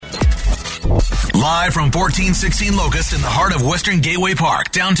Live from 1416 Locust in the heart of Western Gateway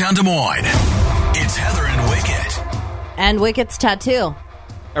Park, downtown Des Moines. It's Heather and Wicket. And Wicket's tattoo.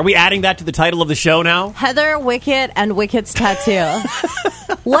 Are we adding that to the title of the show now? Heather, Wicket, and Wicket's tattoo.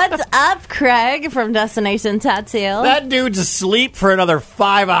 What's up, Craig from Destination Tattoo? That dude's asleep for another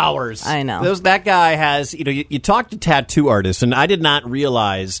 5 hours. I know. That guy has, you talk to tattoo artists, and I did not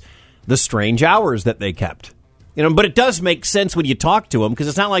realize the strange hours that they kept. But it does make sense when you talk to them, because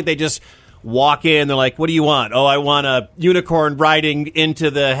it's not like they just walk in, they're like, what do you want? Oh, I want a unicorn riding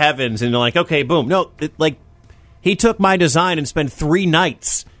into the heavens. And they're like, okay, boom. No, he took my design and spent 3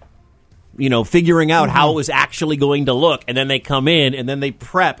 nights, figuring out how it was actually going to look. And then they come in and then they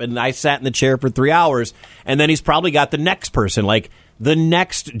prep. And I sat in the chair for 3 hours. And then he's probably got the next person, like the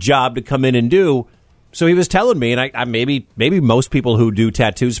next job to come in and do. So he was telling me, and I maybe most people who do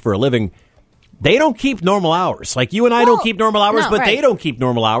tattoos for a living, they don't keep normal hours. Like you and I don't keep normal hours, but they don't keep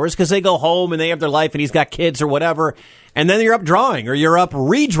normal hours because they go home and they have their life and he's got kids or whatever. And then you're up drawing or you're up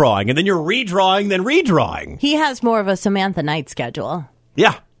redrawing and then you're redrawing, then redrawing. He has more of a Samantha Knight schedule.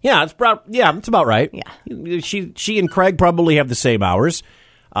 Yeah. Yeah, it's about right. Yeah. She and Craig probably have the same hours.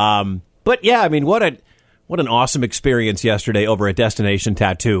 But yeah, I mean, what an awesome experience yesterday over at Destination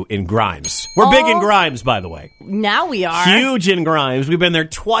Tattoo in Grimes. We're big in Grimes, by the way. Now we are. Huge in Grimes. We've been there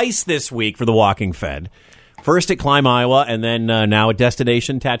twice this week for the Walking Fed. First at Climb, Iowa, and then now at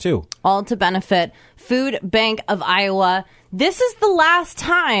Destination Tattoo. All to benefit Food Bank of Iowa. This is the last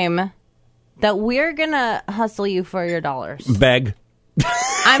time that we're going to hustle you for your dollars. Beg.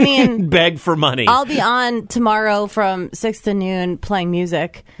 I mean, beg for money. I'll be on tomorrow from 6 to noon playing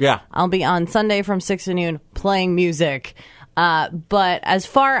music. Yeah. I'll be on Sunday from 6 to noon playing music. But as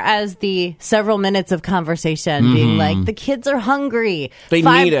far as the several minutes of conversation being like, the kids are hungry. They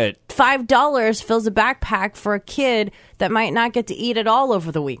need it. $5 fills a backpack for a kid that might not get to eat it all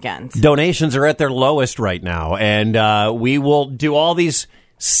over the weekend. Donations are at their lowest right now. And we will do all these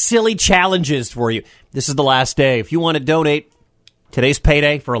silly challenges for you. This is the last day. If you want to donate, today's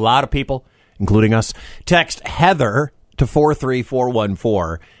payday for a lot of people, including us. Text Heather to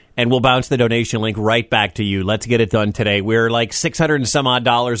 43414, and we'll bounce the donation link right back to you. Let's get it done today. We're like $600 and some odd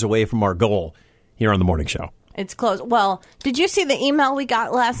away from our goal here on the morning show. It's close. Well, did you see the email we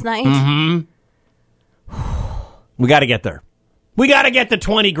got last night? We got to get there. We got to get the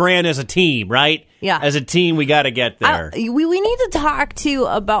 20 grand as a team, right? Yeah. As a team, we got to get there. We need to talk too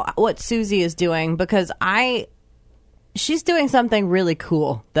about what Susie is doing, because she's doing something really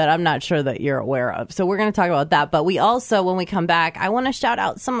cool that I'm not sure that you're aware of. So we're going to talk about that. But we also, when we come back, I want to shout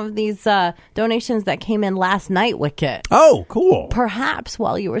out some of these donations that came in last night, Wicket. Oh, cool. Perhaps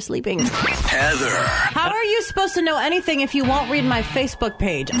while you were sleeping. Heather. How are you supposed to know anything if you won't read my Facebook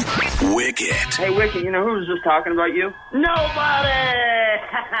page? Wicket. Hey, Wicket, you know who was just talking about you? Nobody!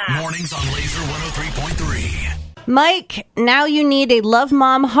 Mornings on Laser 103.3. Mike, now you need a Love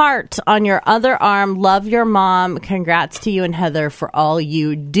Mom heart on your other arm. Love your mom. Congrats to you and Heather for all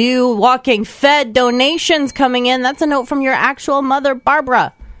you do. Walking Fed donations coming in. That's a note from your actual mother,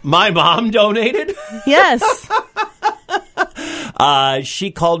 Barbara. My mom donated? Yes.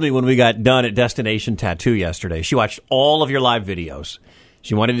 She called me when we got done at Destination Tattoo yesterday. She watched all of your live videos.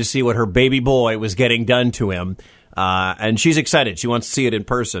 She wanted to see what her baby boy was getting done to him. And she's excited. She wants to see it in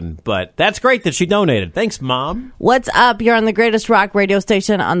person. But that's great that she donated. Thanks, Mom. What's up? You're on the greatest rock radio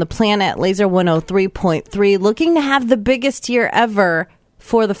station on the planet, Laser 103.3. Looking to have the biggest year ever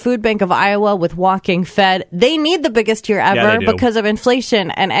for the Food Bank of Iowa with Walking Fed. They need the biggest year ever because of inflation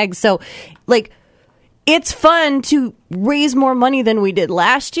and eggs. So, it's fun to raise more money than we did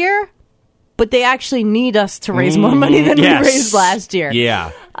last year, but they actually need us to raise more money than we raised last year.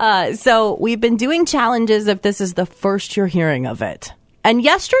 Yeah. So we've been doing challenges if this is the first you're hearing of it. And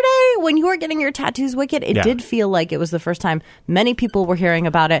yesterday, when you were getting your tattoos, Wicket, it did feel like it was the first time many people were hearing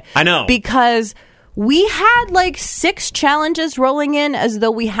about it. I know. Because we had 6 challenges rolling in as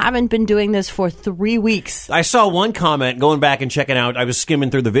though we haven't been doing this for 3 weeks. I saw one comment going back and checking out. I was skimming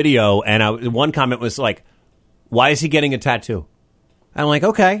through the video, and one comment was like, why is he getting a tattoo? I'm like,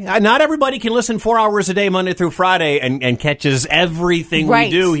 okay, not everybody can listen 4 hours a day, Monday through Friday, and catches everything we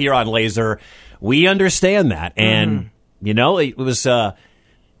do here on Laser. We understand that. And, it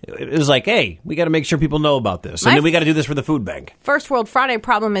was like, hey, we got to make sure people know about this. And then we got to do this for the food bank. First World Friday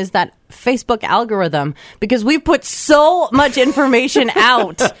problem is that Facebook algorithm, because we've put so much information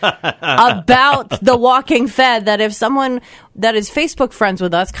out about the Walking Fed that if someone that is Facebook friends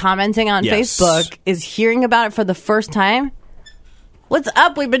with us commenting on Facebook is hearing about it for the first time, what's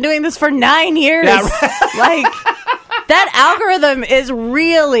up? We've been doing this for 9 years. Yeah, right. That algorithm is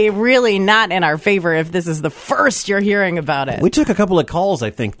really, really not in our favor if this is the first you're hearing about it. We took a couple of calls, I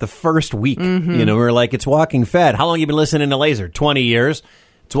think, the first week. We were like, it's Walking Fed. How long you been listening to Laser? 20 years.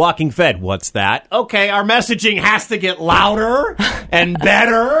 It's Walking Fed. What's that? Okay, our messaging has to get louder and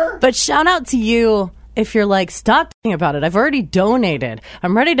better. But shout out to you if you're like, stop thinking about it. I've already donated.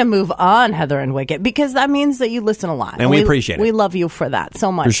 I'm ready to move on, Heather and Wicket, because that means that you listen a lot. And we appreciate it. We love you for that so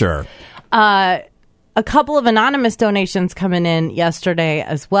much. For sure. A couple of anonymous donations coming in yesterday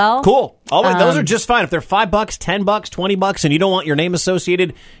as well. Cool. Those are just fine. If they're $5, $10, $20, and you don't want your name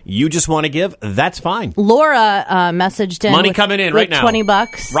associated, you just want to give, that's fine. Laura messaged in. Money coming in right now.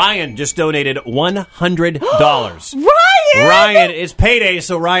 $20. Ryan just donated $100. Ryan, it's payday,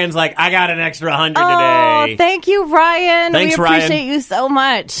 so Ryan's like, I got an extra $100 Oh, today. thank you, Ryan. Thanks, we Ryan. appreciate you so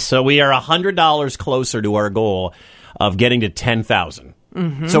much. So we are $100 closer to our goal of getting to 10,000.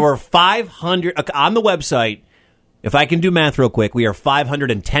 So we're 500 on the website. If I can do math real quick, we are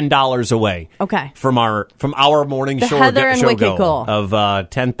 $510 away. Okay. From our morning The show Heather and show Wicket goal of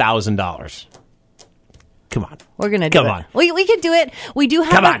 $10,000. Come on. We're gonna do Come it. on. We can do it. We do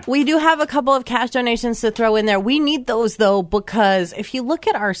Come on. have a couple of cash donations to throw in there. We need those though, because if you look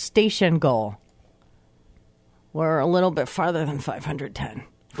at our station goal, we're a little bit farther than 510.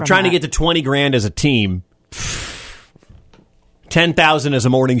 We're trying to get to 20 grand as a team. 10,000 as a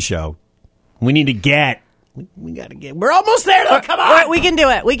morning show. We need to get. We got to get. We're almost there, though. Come on. We can do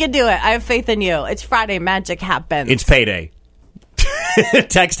it. We can do it. I have faith in you. It's Friday. Magic happens. It's payday.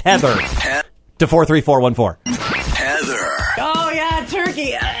 Text Heather to 43414. Heather. Oh, yeah,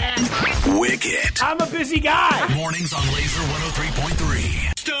 turkey. Wicket. I'm a busy guy. Mornings on Laser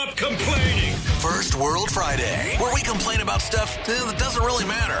 103.3. Stop complaining. First World Friday, where we complain about stuff that doesn't really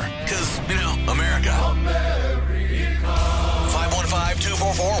matter. Because, America.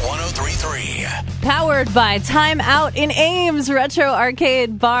 515-244-1033. Powered by Time Out in Ames, Retro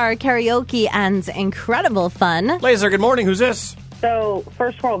Arcade Bar, Karaoke, and incredible fun. Laser, good morning. Who's this? So,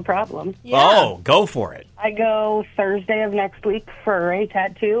 first world problem. Oh, go for it. I go Thursday of next week for a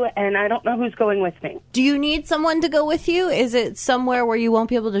tattoo, and I don't know who's going with me. Do you need someone to go with you? Is it somewhere where you won't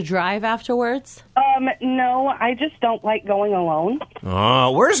be able to drive afterwards? No, I just don't like going alone.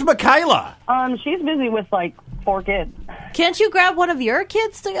 Oh, where's Michaela? She's busy with, 4 kids. Can't you grab one of your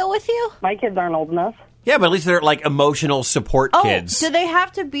kids to go with you? My kids aren't old enough. Yeah, but at least they're emotional support kids. Do they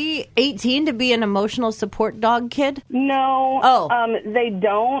have to be 18 to be an emotional support dog kid? No. Oh. They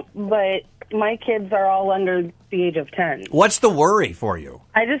don't, but my kids are all under the age of 10. What's the worry for you?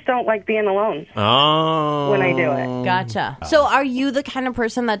 I just don't like being alone when I do it. Gotcha. So are you the kind of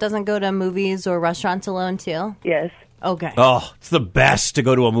person that doesn't go to movies or restaurants alone too? Yes. Okay. Oh, it's the best to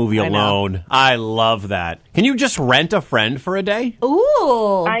go to a movie I know. alone. I love that. Can you just rent a friend for a day?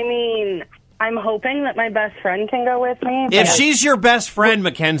 Ooh. I mean, I'm hoping that my best friend can go with me. If but- she's your best friend,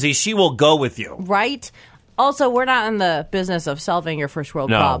 Mackenzie, she will go with you. Right? Also, we're not in the business of solving your first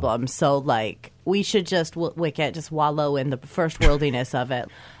world No. problems. So, we should just, Wicket, just wallow in the first worldiness of it.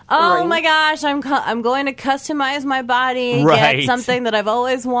 Oh, Right. my gosh, I'm going to customize my body, Right. get something that I've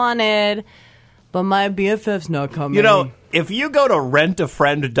always wanted, but my BFF's not coming. If you go to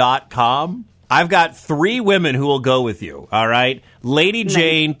rentafriend.com, I've got 3 women who will go with you, all right? Lady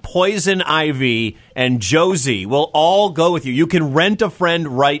Jane, Poison Ivy, and Josie will all go with you. You can rent a friend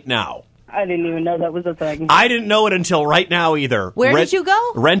right now. I didn't even know that was a thing. I didn't know it until right now either. Where did you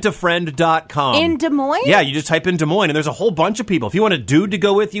go? Rentafriend.com. In Des Moines? Yeah, you just type in Des Moines, and there's a whole bunch of people. If you want a dude to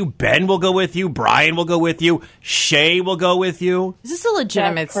go with you, Ben will go with you, Brian will go with you, Shay will go with you. Is this a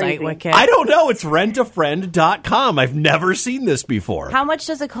legitimate That's crazy. site, Wicket? I don't know. It's rentafriend.com. I've never seen this before. How much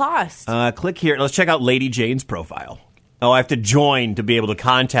does it cost? Click here. Let's check out Lady Jane's profile. Oh, I have to join to be able to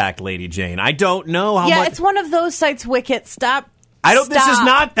contact Lady Jane. I don't know how much. It's one of those sites, Wicket. Stop. This is Stop.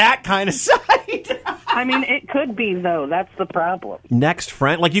 not that kind of site. I mean, it could be, though. That's the problem. Next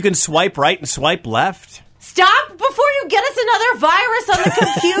friend. You can swipe right and swipe left. Stop before you get us another virus on the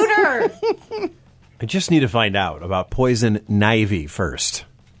computer. I just need to find out about Poison Ivy first.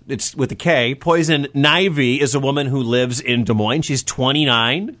 It's with a K. Poison Ivy is a woman who lives in Des Moines. She's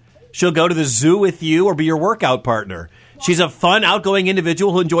 29. She'll go to the zoo with you or be your workout partner. She's a fun, outgoing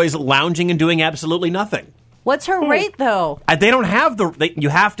individual who enjoys lounging and doing absolutely nothing. What's her rate, though? They don't have you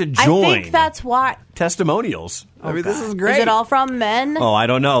have to join. I think that's why. Testimonials. I mean, this is great. Is it all from men? Oh, I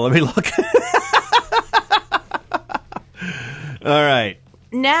don't know. Let me look. All right.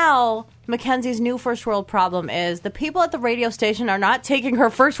 Now, Mackenzie's new first world problem is the people at the radio station are not taking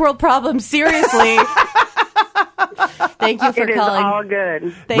her first world problem seriously. Thank you for It is calling. all good.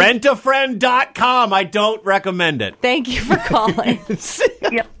 Rentafriend.com. I don't recommend it. Thank you for calling.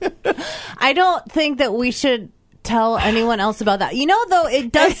 Yep. I don't think that we should tell anyone else about that. You know, though,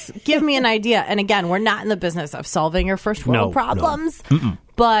 it does give me an idea. And again, we're not in the business of solving your first world problems. No.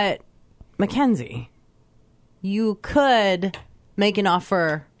 But, Mackenzie, you could make an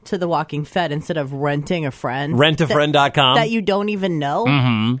offer to the Walking Fed instead of renting a friend. Rentafriend.com. That you don't even know.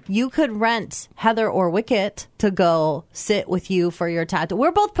 Mm-hmm. You could rent Heather or Wicket to go sit with you for your tattoo.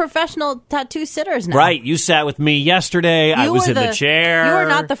 We're both professional tattoo sitters now. Right. You sat with me yesterday. I was in the chair. You are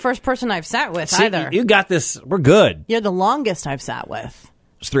not the first person I've sat with either. You got this. We're good. You're the longest I've sat with.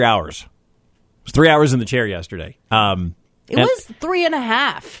 It was 3 hours. It was 3 hours in the chair yesterday. It was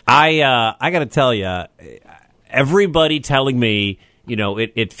 3.5. I got to tell you, everybody telling me, you know,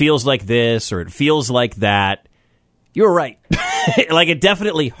 it feels like this or it feels like that. You were right. Like, it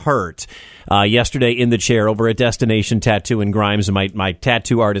definitely hurt yesterday in the chair over at Destination Tattoo in Grimes. And my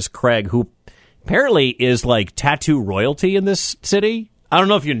tattoo artist, Craig, who apparently is like tattoo royalty in this city. I don't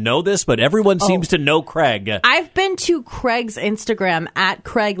know if you know this, but everyone seems to know Craig. I've been to Craig's Instagram at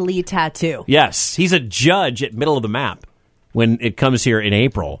Craig Lee Tattoo. Yes, he's a judge at Middle of the Map when it comes here in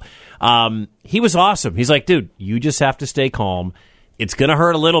April. He was awesome. He's like, dude, you just have to stay calm. It's going to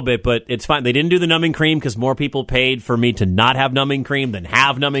hurt a little bit, but it's fine. They didn't do the numbing cream because more people paid for me to not have numbing cream than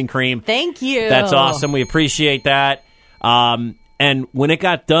have numbing cream. Thank you. That's awesome. We appreciate that. And when it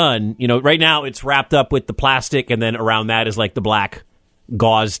got done, you know, right now it's wrapped up with the plastic, and then around that is like the black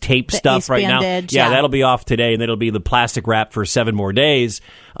gauze tape stuff right bandage, now. Yeah, that'll be off today, and it'll be the plastic wrap for 7 more days.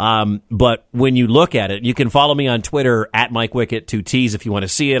 But when you look at it, you can follow me on Twitter at Mike Wicket 2Ts if you want to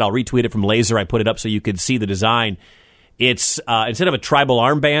see it. I'll retweet it from Laser. I put it up so you could see the design. It's instead of a tribal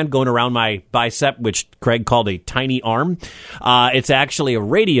armband going around my bicep, which Craig called a tiny arm, it's actually a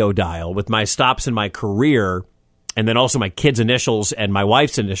radio dial with my stops in my career, and then also my kids' initials and my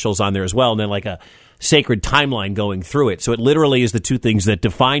wife's initials on there as well, and then like a sacred timeline going through it. So it literally is the two things that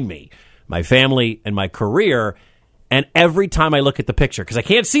define me, my family and my career. And every time I look at the picture, because I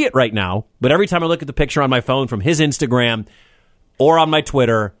can't see it right now, but every time I look at the picture on my phone from his Instagram or on my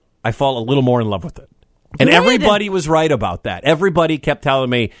Twitter, I fall a little more in love with it. And everybody was right about that. Everybody kept telling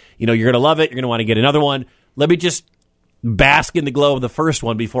me, you know, you're going to love it. You're going to want to get another one. Let me just bask in the glow of the first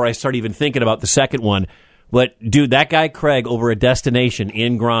one before I start even thinking about the second one. But, dude, that guy Craig over at Destination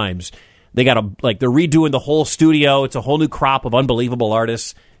in Grimes, they're redoing the whole studio. It's a whole new crop of unbelievable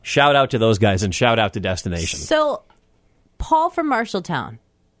artists. Shout out to those guys and shout out to Destination. So, Paul from Marshalltown,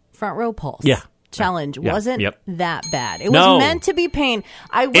 Front Row Pulse. Yeah. Challenge wasn't that bad. It No. was meant to be pain.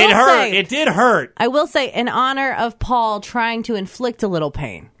 It hurt. It did hurt. I will say, in honor of Paul trying to inflict a little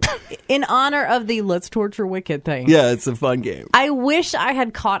pain, in honor of the let's torture Wicked thing. Yeah, it's a fun game. I wish I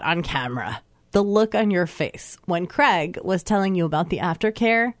had caught on camera the look on your face when Craig was telling you about the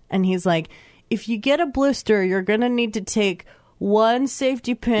aftercare, and he's like, if you get a blister, you're going to need to take one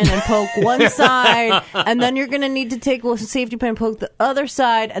safety pin and poke one side, and then you're going to need to take one safety pin and poke the other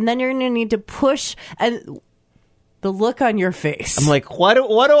side, and then you're going to need to push. And the look on your face. I'm like, what do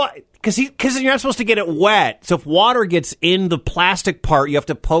I... Because you're not supposed to get it wet. So if water gets in the plastic part, you have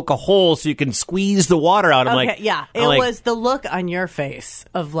to poke a hole so you can squeeze the water out. It was the look on your face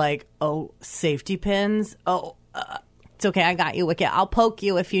of like, oh, safety pins? Oh, it's okay, I got you, Wicket. I'll poke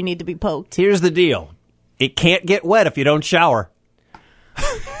you if you need to be poked. Here's the deal. It can't get wet if you don't shower.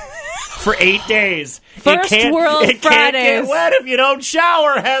 For 8 days. First World Fridays. It can't get wet if you don't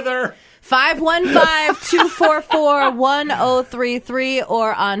shower, Heather. 515-244-1033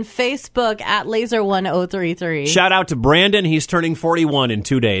 or on Facebook at Laser1033. Shout out to Brandon. He's turning 41 in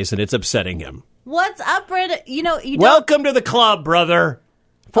 2 days, and it's upsetting him. What's up, Brandon? Welcome to the club, brother.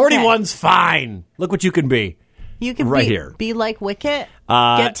 41's fine. Look what you can be. You can here. Be like Wicket,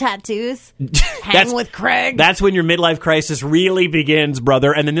 get tattoos, hang with Craig. That's when your midlife crisis really begins,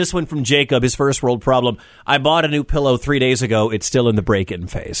 brother. And then this one from Jacob, his first world problem. I bought a new pillow 3 days ago. It's still in the break-in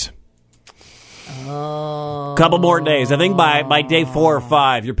phase. Oh. Couple more days. I think by day 4 or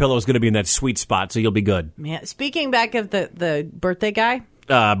 5, your pillow is going to be in that sweet spot, so you'll be good. Man, speaking back of the birthday guy.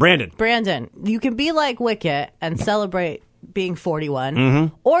 Brandon, you can be like Wicket and celebrate being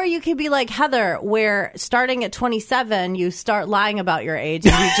 41, or you could be like Heather, where starting at 27, you start lying about your age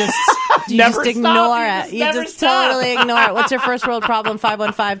and you just ignore it. You just totally ignore it. What's your first world problem?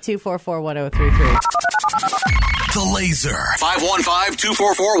 515-244-1033. The Laser.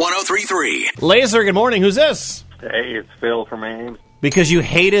 515-244-1033. Laser, good morning. Who's this? Hey, it's Phil from Ames. Because you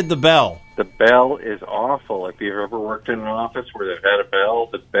hated the bell. The bell is awful. If you've ever worked in an office where they've had a bell,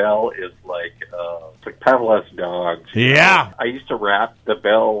 the bell is like it's like Pavlov's dogs. Yeah. I used to wrap the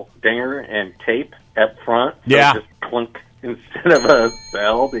bell dinger and tape up front. So yeah. Just clunk instead of a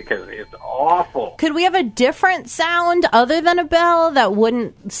bell because it's awful. Could we have a different sound other than a bell that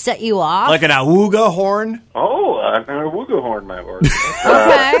wouldn't set you off? Like an awooga horn? Oh, I've got a Wugelhorn my horse.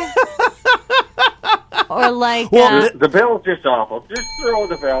 Okay. Or like, The bell's just awful. Just throw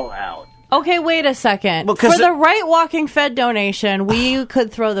the bell out. okay, wait a second. Well, For 'cause the right Walking Fed donation, we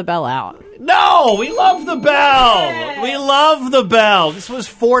could throw the bell out. No, we love the bell. We love the bell. This was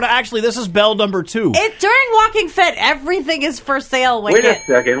actually, this is bell number 2. During Walking Fed, everything is for sale. Wait a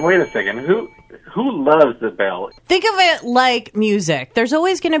second. Who loves the bell? Think of it like music. There's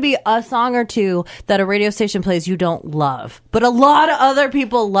always going to be a song or two that a radio station plays you don't love, but a lot of other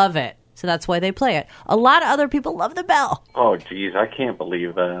people love it. So that's why they play it. A lot of other people love the bell. Oh, geez, I can't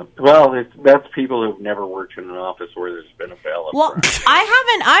believe that. Well, that's people who've never worked in an office where there's been a bell. Well,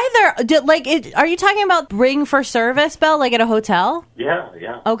 I haven't either. Are you talking about ring for service bell, like at a hotel?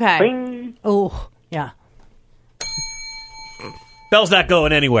 Yeah. Okay. Bing. Oh, yeah. Bell's not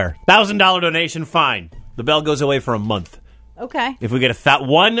going anywhere. $1,000 donation, fine. The bell goes away for a month. Okay. If we get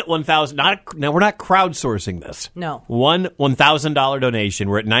 $1,000, now we're not crowdsourcing this. No. $1,000 donation.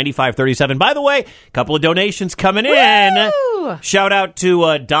 We're at 95.37. By the way, a couple of donations coming Woo! in. Shout out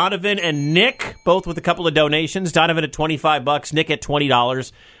to Donovan and Nick, both with a couple of donations. Donovan at $25, Nick at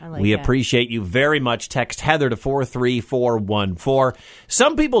 $20. We appreciate you very much. Text Heather to 43414.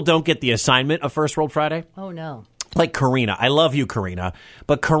 Some people don't get the assignment of First World Friday. Oh, no. Like Karina. I love you, Karina.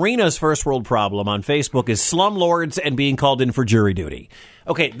 But Karina's first world problem on Facebook is slumlords and being called in for jury duty.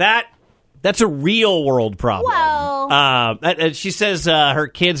 Okay, that's a real world problem. Well. She says her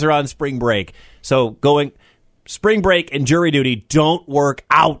kids are on spring break. So spring break and jury duty don't work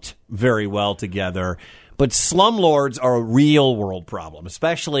out very well together. But slumlords are a real world problem,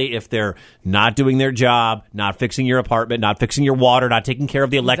 especially if they're not doing their job, not fixing your apartment, not fixing your water, not taking care of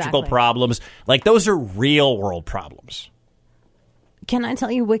the electrical problems. Like, those are real world problems. Can I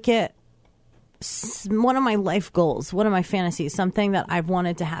tell you, Wicket? One of my life goals, one of my fantasies, something that I've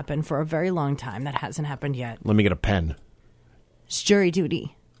wanted to happen for a very long time that hasn't happened yet. Let me get a pen. It's jury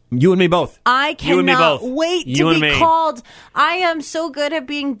duty. You and me both. I You and me cannot both. wait You to and be me. called. I am so good at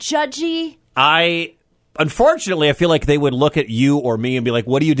being judgy. Unfortunately, I feel like they would look at you or me and be like,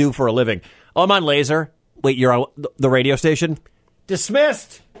 what do you do for a living? Oh, I'm on Laser. Wait, you're on the radio station?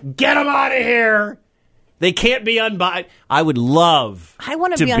 Dismissed. Get them out of here. They can't be unbiased. I would love I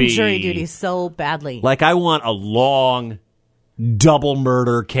want to be on jury duty so badly. Like, I want a long double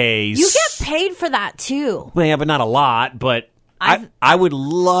murder case. You get paid for that, too. Well, yeah, but not a lot. But I would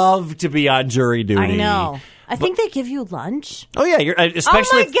love to be on jury duty. I know. I think they give you lunch. Oh, yeah.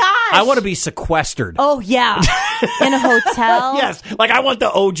 Especially oh, my gosh. I want to be sequestered. Oh, yeah. In a hotel. Yes. Like, I want the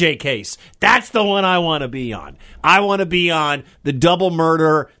OJ case. That's the one I want to be on. I want to be on the double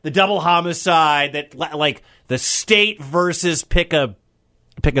murder, the double homicide, that like the state versus pick a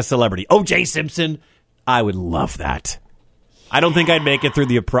celebrity. OJ Simpson. I would love that. I don't think I'd make it through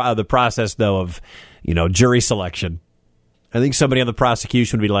the process, though, of, jury selection. I think somebody on the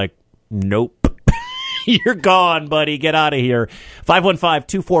prosecution would be like, nope. You're gone, buddy. Get out of here.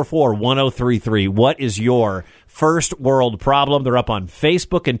 515-244-1033. What is your first world problem? They're up on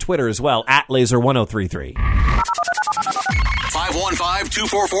Facebook and Twitter as well, at Laser1033.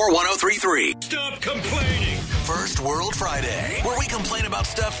 515-244-1033. Stop complaining. First World Friday, where we complain about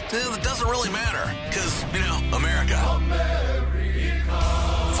stuff that doesn't really matter. Because, America.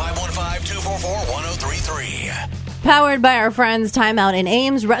 515-244-1033. Powered by our friends Time Out in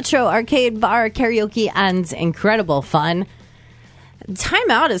Ames, Retro Arcade Bar, Karaoke, and incredible fun. Time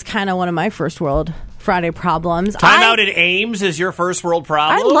Out is kind of one of my first world Friday problems. Time Out in Ames is your first world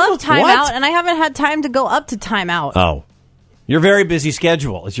problem? I love Time What? Out, and I haven't had time to go up to Time Out. Oh. Your very busy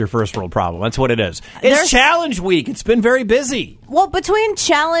schedule is your first world problem. That's what it is. It's There's- Challenge Week. It's been very busy. Well, between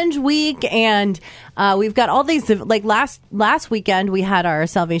Challenge Week and we've got all these, like last weekend, we had our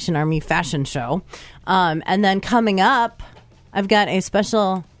Salvation Army fashion show. And then coming up, I've got a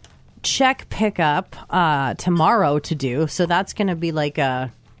special check pickup tomorrow to do. So that's going to be like a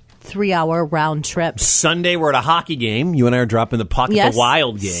 3-hour round trip. Sunday, we're at a hockey game. You and I are dropping the puck at the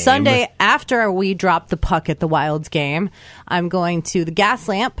Wild game. Sunday, after we drop the puck at the Wilds game, I'm going to the Gas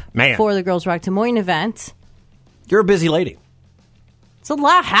Lamp for the Girls Rock Des Moines event. You're a busy lady. It's a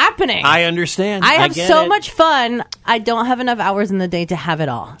lot happening. I understand. I have so much fun. I don't have enough hours in the day to have it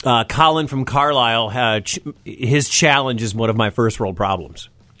all. Colin from Carlisle, his challenge is one of my first world problems.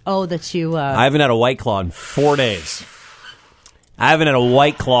 Oh, that you... I haven't had a White Claw in 4 days. I haven't had a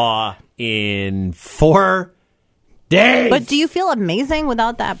White Claw in 4 days. But do you feel amazing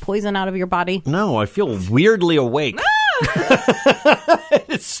without that poison out of your body? No, I feel weirdly awake.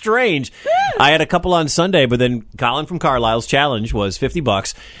 It's strange. I had a couple on Sunday, but then Colin from Carlisle's challenge was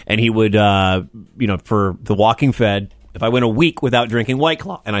 $50, and he would, for the Walking Fed, if I went a week without drinking White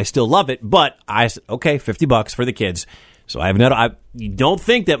Claw, and I still love it, but I said, okay, $50 for the kids. So you don't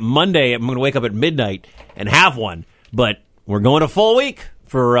think that Monday I'm going to wake up at midnight and have one, but we're going a full week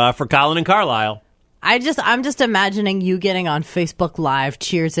for Colin and Carlisle. I'm just imagining you getting on Facebook Live,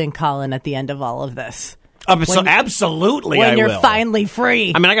 cheersing Colin at the end of all of this. Absolutely, when you're will. Finally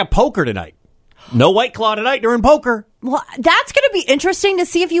free. I mean, I got poker tonight. No White Claw tonight during poker. Well, that's going to be interesting to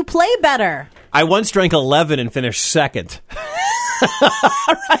see if you play better. I once drank 11 and finished second.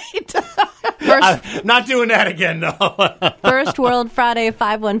 Right. Not doing that again, though. First World Friday,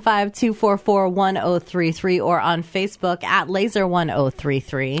 515-244-1033, or on Facebook at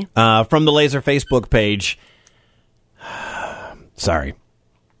Laser1033. From the Laser Facebook page. Sorry.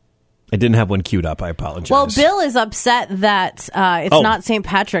 I didn't have one queued up. I apologize. Well, Bill is upset that it's not St.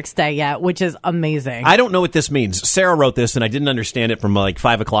 Patrick's Day yet, which is amazing. I don't know what this means. Sarah wrote this, and I didn't understand it from like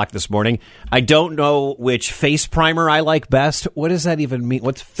 5 o'clock this morning. I don't know which face primer I like best. What does that even mean?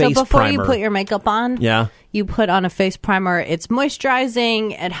 What's face primer? So before you put your makeup on, yeah, you put on a face primer. It's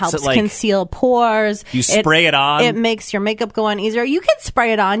moisturizing. It helps conceal pores. You spray it on. It makes your makeup go on easier. You can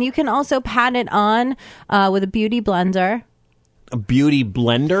spray it on. You can also pat it on with a beauty blender. A beauty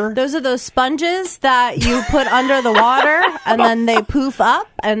blender? Those are those sponges that you put under the water and then they poof up,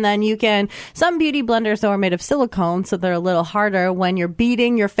 and then you can, some beauty blenders though are made of silicone, so they're a little harder when you're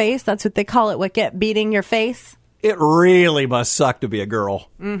beating your face. That's what they call it, Wicket, beating your face. It really must suck to be a girl.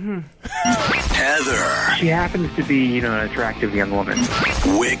 Mm-hmm. Heather. She happens to be, an attractive young woman.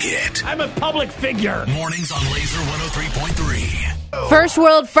 Wicket. I'm a public figure. Mornings on Laser 103.3. First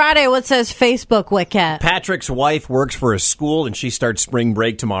World Friday, what says Facebook, Wicket? Patrick's wife works for a school, and she starts spring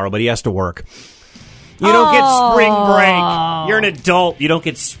break tomorrow, but he has to work. You don't get spring break. You're an adult. You don't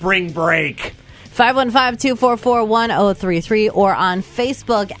get spring break. 515-244-1033, or on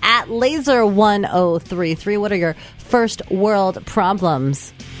Facebook at Laser1033. What are your first world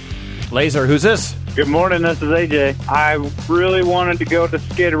problems? Laser, who's this? Good morning, this is AJ. I really wanted to go to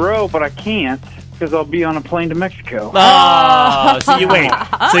Skid Row, but I can't because I'll be on a plane to Mexico. Oh, so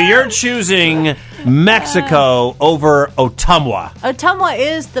you're choosing Mexico over Ottumwa. Ottumwa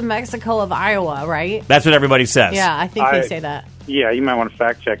is the Mexico of Iowa, right? That's what everybody says. Yeah, I think they say that. Yeah, you might want to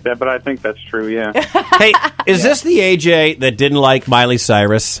fact check that, but I think that's true, yeah. Hey, is this the AJ that didn't like Miley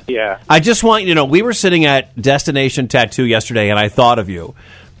Cyrus? Yeah. I just want you to know, we were sitting at Destination Tattoo yesterday, and I thought of you.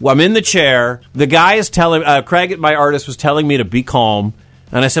 Well, I'm in the chair. The guy is telling, Craig, my artist, was telling me to be calm.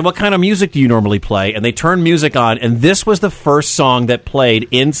 And I said, what kind of music do you normally play? And they turned music on, and this was the first song that played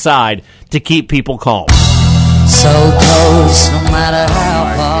inside to keep people calm. So close, no matter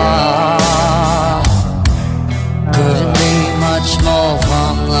how far. Couldn't be much more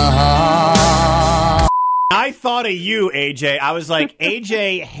from the heart. I thought of you, AJ. I was like,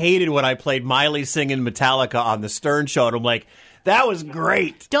 AJ hated when I played Miley singing Metallica on the Stern Show, and I'm like, that was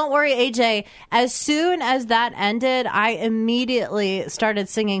great. Don't worry, AJ. As soon as that ended, I immediately started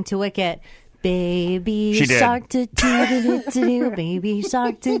singing to Wicket. Baby shark, do do do do, baby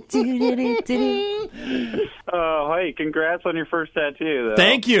shark, do do do do. Hey, congrats on your first tattoo, though.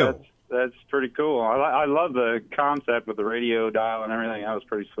 Thank you. That's pretty cool. I love the concept with the radio dial and everything. That was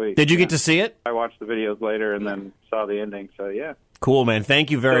pretty sweet. Did you get to see it? I watched the videos later and then saw the ending, so yeah. Cool, man.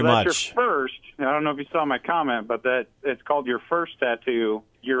 Thank you very much. That's your first. I don't know if you saw my comment, but that it's called your first tattoo.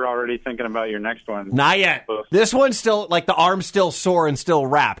 You're already thinking about your next one. Not yet. This one's still, like, the arm's still sore and still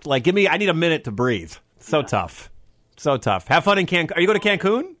wrapped. Like, I need a minute to breathe. So tough. So tough. Have fun in Cancun. Are you going to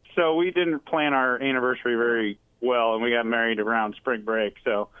Cancun? So we didn't plan our anniversary very well, and we got married around spring break,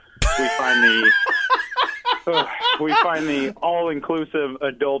 so we find the all-inclusive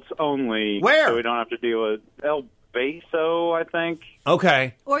adults only. Where? So we don't have to deal with El Beso, I think.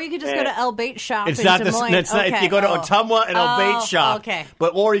 Okay. Or you could just go to El Bait Shop It's in not Des Moines. It's not, if you go to Ottumwa and El Bait Shop. Okay.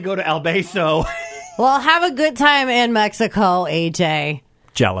 Or you go to El Beso. Well, have a good time in Mexico, AJ.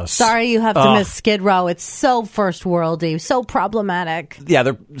 Jealous. Sorry you have to miss Skid Row. It's so first worldy, so problematic. Yeah,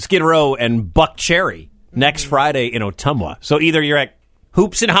 they're Skid Row and Buck Cherry next Friday in Ottumwa. So either you're at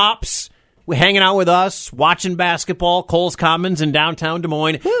Hoops and Hops, hanging out with us, watching basketball, Coles Commons in downtown Des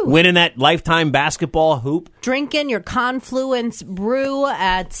Moines, winning that lifetime basketball hoop. Drinking your Confluence brew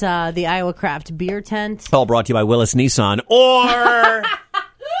at the Iowa Craft Beer Tent. All brought to you by Willis Nissan.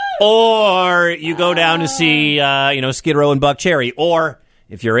 Or you go down to see, Skid Row and Buck Cherry. Or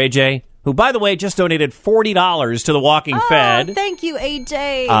if you're AJ, who, by the way, just donated $40 to the Walking Fed. Thank you,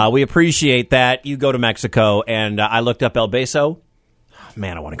 AJ. We appreciate that. You go to Mexico, and I looked up El Beso.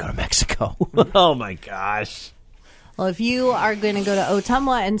 Man, I want to go to Mexico. Oh, my gosh. Well, if you are going to go to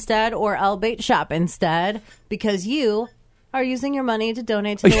Ottumwa instead or El Bait Shop instead, because you are using your money to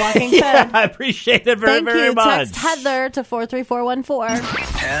donate to The Walking Yeah, Fed. I appreciate it very, Thank very you. much. Text Heather to 43414.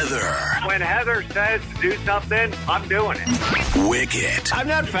 Heather. When Heather says to do something, I'm doing it. Wicket. I'm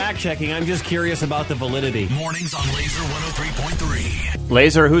not fact-checking. I'm just curious about the validity. Mornings on Laser 103.3.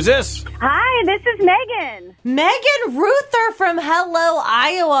 Laser, who's this? Hi, this is Megan. Megan Ruther from Hello,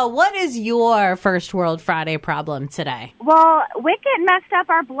 Iowa. What is your First World Friday problem today? Well, Wicket messed up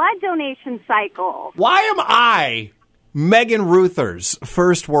our blood donation cycle. Why am I Megan Ruther's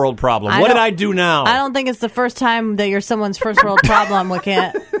first world problem? What did I do now? I don't think it's the first time that you're someone's first world problem,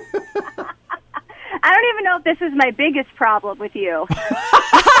 Wicket. I don't even know if this is my biggest problem with you.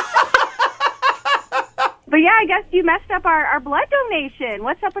 But yeah, I guess you messed up our blood donation.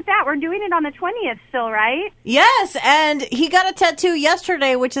 What's up with that? We're doing it on the 20th still, right? Yes, and he got a tattoo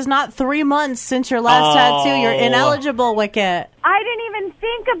yesterday, which is not 3 months since your last tattoo. You're ineligible, Wicket. I didn't even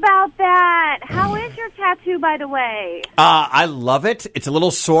think about that. How is your tattoo, by the way? I love it. It's a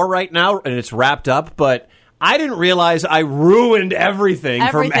little sore right now, and it's wrapped up, but I didn't realize I ruined everything.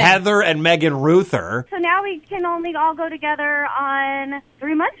 From Heather and Megan Ruther. So now we can only all go together on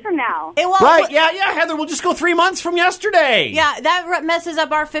 3 months from now. Right, yeah, Heather, we'll just go 3 months from yesterday. Yeah, that messes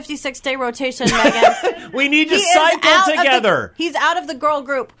up our 56-day rotation, Megan. We need to cycle together. He's out of the girl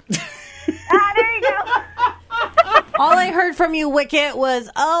group. There you go. All I heard from you, Wicket, was,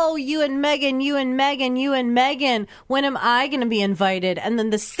 oh, you and Megan, you and Megan, you and Megan. When am I going to be invited? And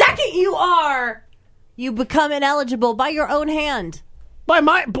then the second you are, you become ineligible by your own hand.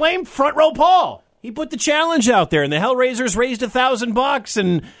 Blame Front Row Paul. He put the challenge out there, and the Hellraisers raised $1,000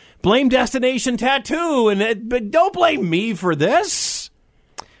 and blame Destination Tattoo. But don't blame me for this.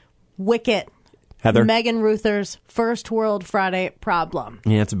 Wicket. Heather. Megan Ruther's First World Friday problem.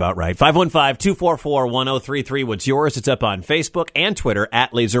 Yeah, that's about right. 515-244-1033. What's yours? It's up on Facebook and Twitter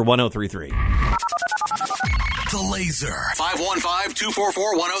at Laser1033. The Laser.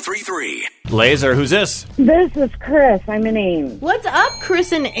 515-244-1033. Laser, who's this? This is Chris. I'm in Ames. What's up,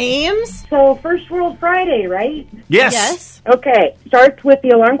 Chris and Ames? So, First World Friday, right? Yes. Okay. Starts with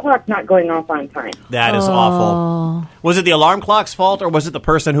the alarm clock not going off on time. That is awful. Was it the alarm clock's fault, or was it the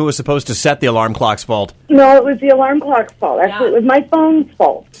person who was supposed to set the alarm clock's fault? No, it was the alarm clock's fault. Actually, it was my phone's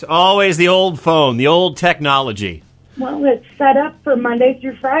fault. It's always the old phone, the old technology. Well, it's set up for Monday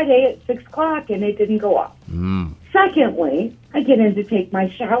through Friday at 6 o'clock, and it didn't go off. Secondly, I get in to take my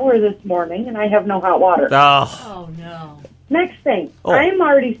shower this morning, and I have no hot water. Oh no. Next thing, I'm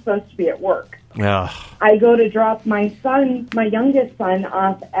already supposed to be at work. I go to drop my son, my youngest son,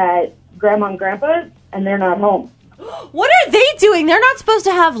 off at Grandma and Grandpa's, and they're not home. What are they doing? They're not supposed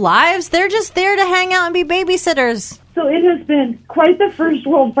to have lives. They're just there to hang out and be babysitters. So it has been quite the First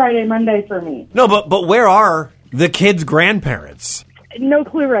World Friday Monday for me. No, but where are the kids' grandparents? No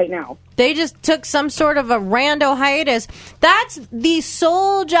clue right now. They just took some sort of a rando hiatus. That's the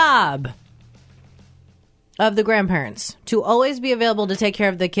sole job of the grandparents, to always be available to take care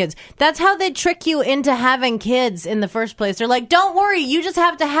of the kids. That's how they trick you into having kids in the first place. They're like, don't worry, you just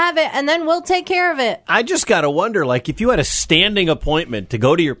have to have it, and then we'll take care of it. I just got to wonder, like, if you had a standing appointment to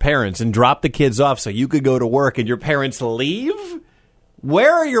go to your parents and drop the kids off so you could go to work and your parents leave,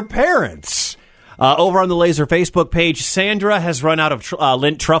 where are your parents? Over on the Laser Facebook page, Sandra has run out of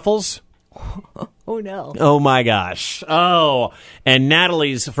Lindt truffles. Oh, no. Oh, my gosh. Oh, and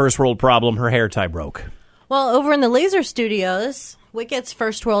Natalie's first world problem, her hair tie broke. Well, over in the Laser Studios, Wicket's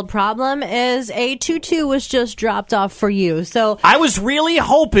first world problem is a tutu was just dropped off for you. So I was really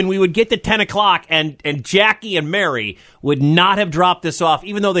hoping we would get to 10 o'clock and Jackie and Mary would not have dropped this off,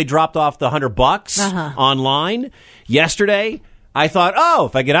 even though they dropped off the $100 online yesterday. I thought,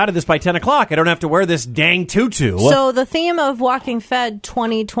 if I get out of this by 10 o'clock, I don't have to wear this dang tutu. So the theme of Walking Fed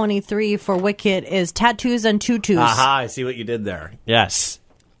 2023 for Wicket is tattoos and tutus. Aha, I see what you did there. Yes.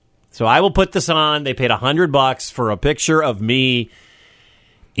 So I will put this on. They paid $100 for a picture of me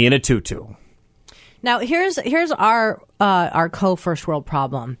in a tutu. Now, here's our co-first world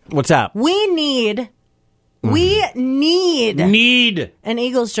problem. What's that? We need an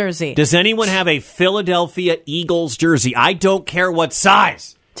Eagles jersey. Does anyone have a Philadelphia Eagles jersey? I don't care what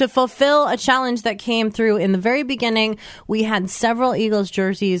size. To fulfill a challenge that came through in the very beginning, we had several Eagles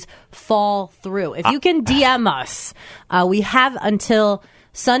jerseys fall through. If you can DM us, we have until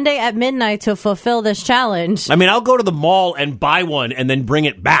Sunday at midnight to fulfill this challenge. I mean, I'll go to the mall and buy one and then bring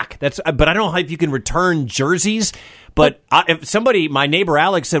it back. But I don't know if you can return jerseys. But if somebody, my neighbor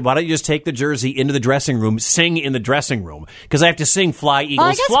Alex said, why don't you just take the jersey into the dressing room, sing in the dressing room? Because I have to sing Fly,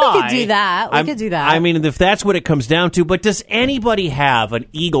 Eagles, Fly. I guess we could do that. We could do that. I mean, if that's what it comes down to. But does anybody have an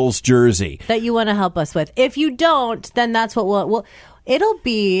Eagles jersey that you want to help us with? If you don't, then that's what it'll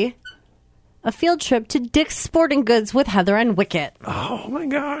be a field trip to Dick's Sporting Goods with Heather and Wicket. Oh, my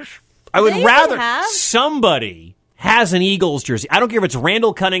gosh. I would rather somebody has an Eagles jersey. I don't care if it's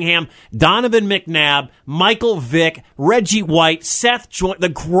Randall Cunningham, Donovan McNabb, Michael Vick, Reggie White, Seth Joyner, the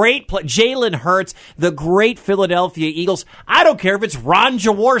great Jalen Hurts, the great Philadelphia Eagles. I don't care if it's Ron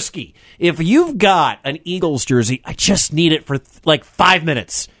Jaworski. If you've got an Eagles jersey, I just need it for like 5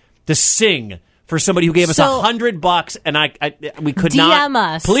 minutes to sing for somebody who gave us $100, and we could not. DM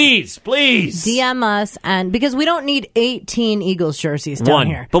us. Please. DM us, and because we don't need 18 Eagles jerseys down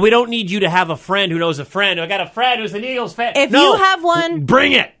here. But we don't need you to have a friend who knows a friend. I got a friend who's an Eagles fan. If you have one,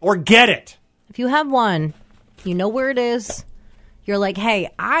 bring it or get it. If you have one, you know where it is. You're like, hey,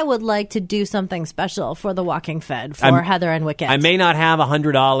 I would like to do something special for the Walking Fed for Heather and Wicket. I may not have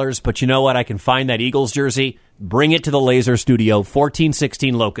 $100, but you know what? I can find that Eagles jersey. Bring it to the Laser Studio,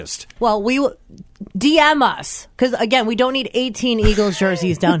 1416 Locust. Well, we DM us, because, again, we don't need 18 Eagles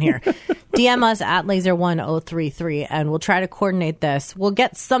jerseys down here. DM us at Laser1033, and we'll try to coordinate this. We'll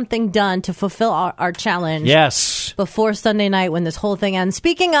get something done to fulfill our challenge. Yes. Before Sunday night when this whole thing ends.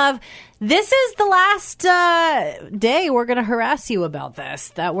 Speaking of, this is the last day we're going to harass you about this,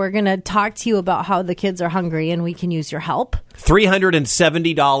 that we're going to talk to you about how the kids are hungry and we can use your help.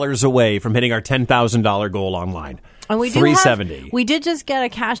 $370 away from hitting our $10,000 goal online. And we we did just get a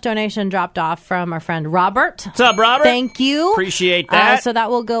cash donation dropped off from our friend Robert. What's up, Robert? Thank you. Appreciate that. So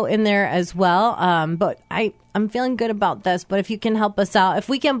that will go in there as well. But I'm feeling good about this. But if you can help us out, if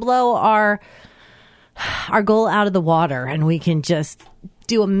we can blow our goal out of the water and we can just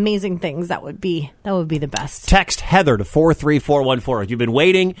do amazing things, that would be the best. Text Heather to 43414. If you've been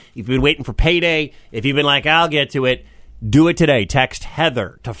waiting for payday, if you've been like, I'll get to it, do it today. Text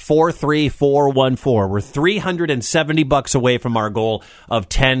Heather to 43414. We're $370 away from our goal of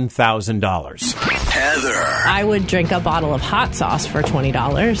 $10,000. Heather. I would drink a bottle of hot sauce for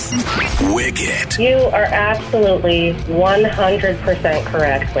 $20. Wicket. You are absolutely 100%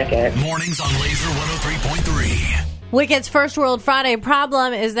 correct, Wicket. Mornings on Laser 103.3. Wicket's First World Friday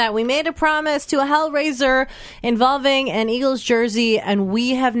problem is that we made a promise to a Hellraiser involving an Eagles jersey, and we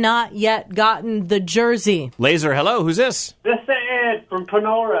have not yet gotten the jersey. Laser, hello, who's this? This is Ed from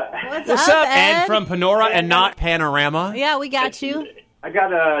Panora. What's up, Ed from Panora and not Panorama? Yeah, we got you. I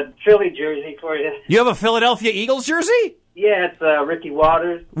got a Philly jersey for you. You have a Philadelphia Eagles jersey? Yeah, it's Ricky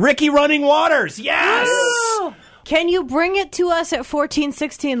Waters. Ricky Running Waters, yes! Woo! Can you bring it to us at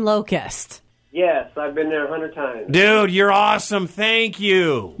 1416 Locust? Yes, I've been there 100 times. Dude, you're awesome. Thank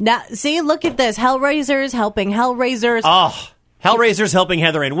you. Now, see, look at this. Hellraisers helping Hellraisers. Oh, Hellraisers helping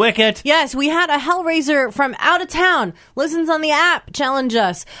Heather and Wicket. Yes, we had a Hellraiser from out of town. Listens on the app. Challenge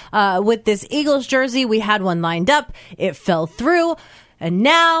us with this Eagles jersey. We had one lined up. It fell through. And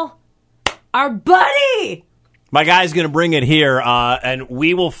now, our buddy... My guy's going to bring it here, and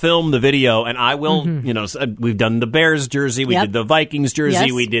we will film the video, and I will, we've done the Bears jersey, we did the Vikings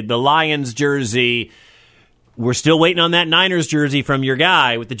jersey, we did the Lions jersey. We're still waiting on that Niners jersey from your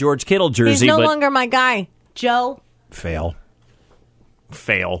guy with the George Kittle jersey. He's no longer my guy. Joe. Fail.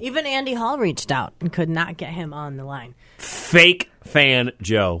 Even Andy Hall reached out and could not get him on the line. Fake fan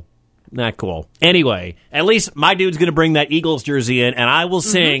Joe. Not cool. Anyway, at least my dude's going to bring that Eagles jersey in, and I will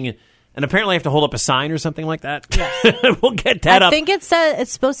sing... And apparently I have to hold up a sign or something like that. Yes. We'll get that up. I think it's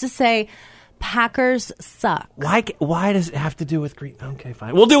supposed to say, Packers suck. Why does it have to do with green? Okay,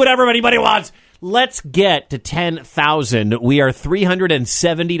 fine. We'll do whatever anybody wants. Let's get to 10,000. We are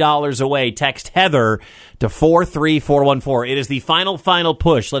 $370 away. Text Heather to 43414. It is the final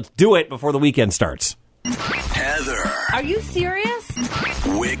push. Let's do it before the weekend starts. Heather. Are you serious?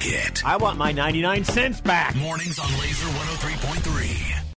 Wicket. I want my 99 cents back. Mornings on Laser 103.3.